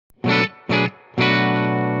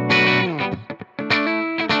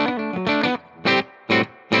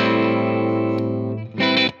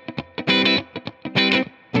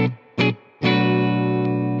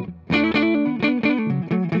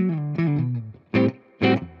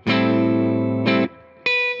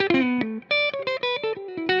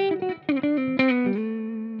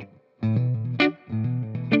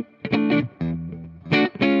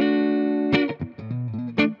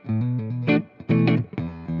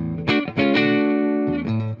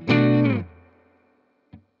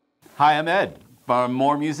Hi, I'm Ed from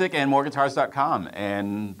moremusicandmoreguitars.com,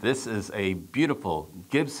 and this is a beautiful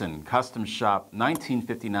Gibson custom shop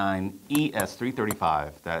 1959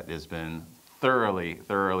 ES-335 that has been thoroughly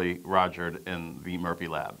rogered in the Murphy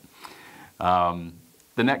lab.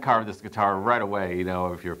 The neck carve of this guitar right away, you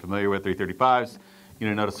know, if you're familiar with 335s,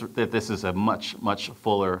 you notice that this is a much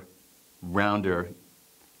fuller, rounder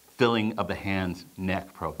filling of the hand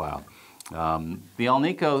neck profile. The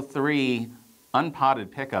Alnico 3 unpotted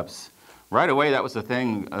pickups, right away that was the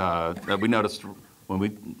thing that we noticed when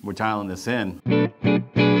we were dialing this in. A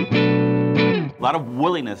lot of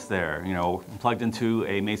woolliness there, you know, plugged into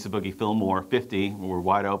a Mesa Boogie Fillmore 50, we're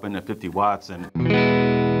wide open at 50 watts, and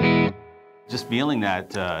just feeling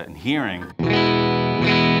that and hearing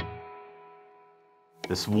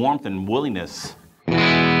this warmth and woolliness.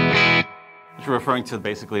 It's referring to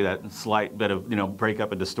basically that slight bit of, you know,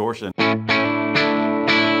 breakup and distortion.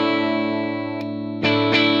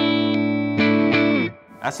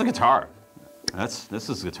 That's the guitar. This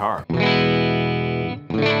is guitar.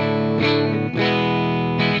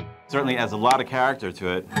 Certainly adds a lot of character to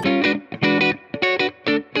it.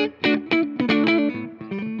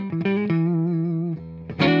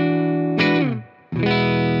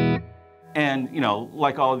 And, you know,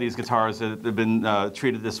 like all of these guitars that have been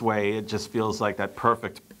treated this way, it just feels like that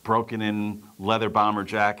perfect broken-in leather bomber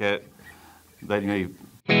jacket that, you know, you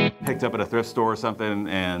picked up at a thrift store or something,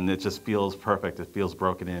 and it just feels perfect. It feels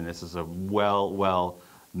broken in. This is a well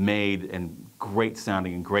made and great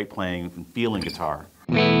sounding and great playing and feeling guitar.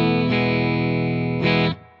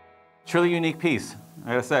 Truly unique piece,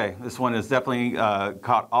 I gotta say. This one has definitely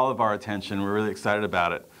caught all of our attention. We're really excited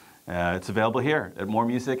about it. It's available here at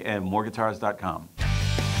moremusicandmoreguitars.com.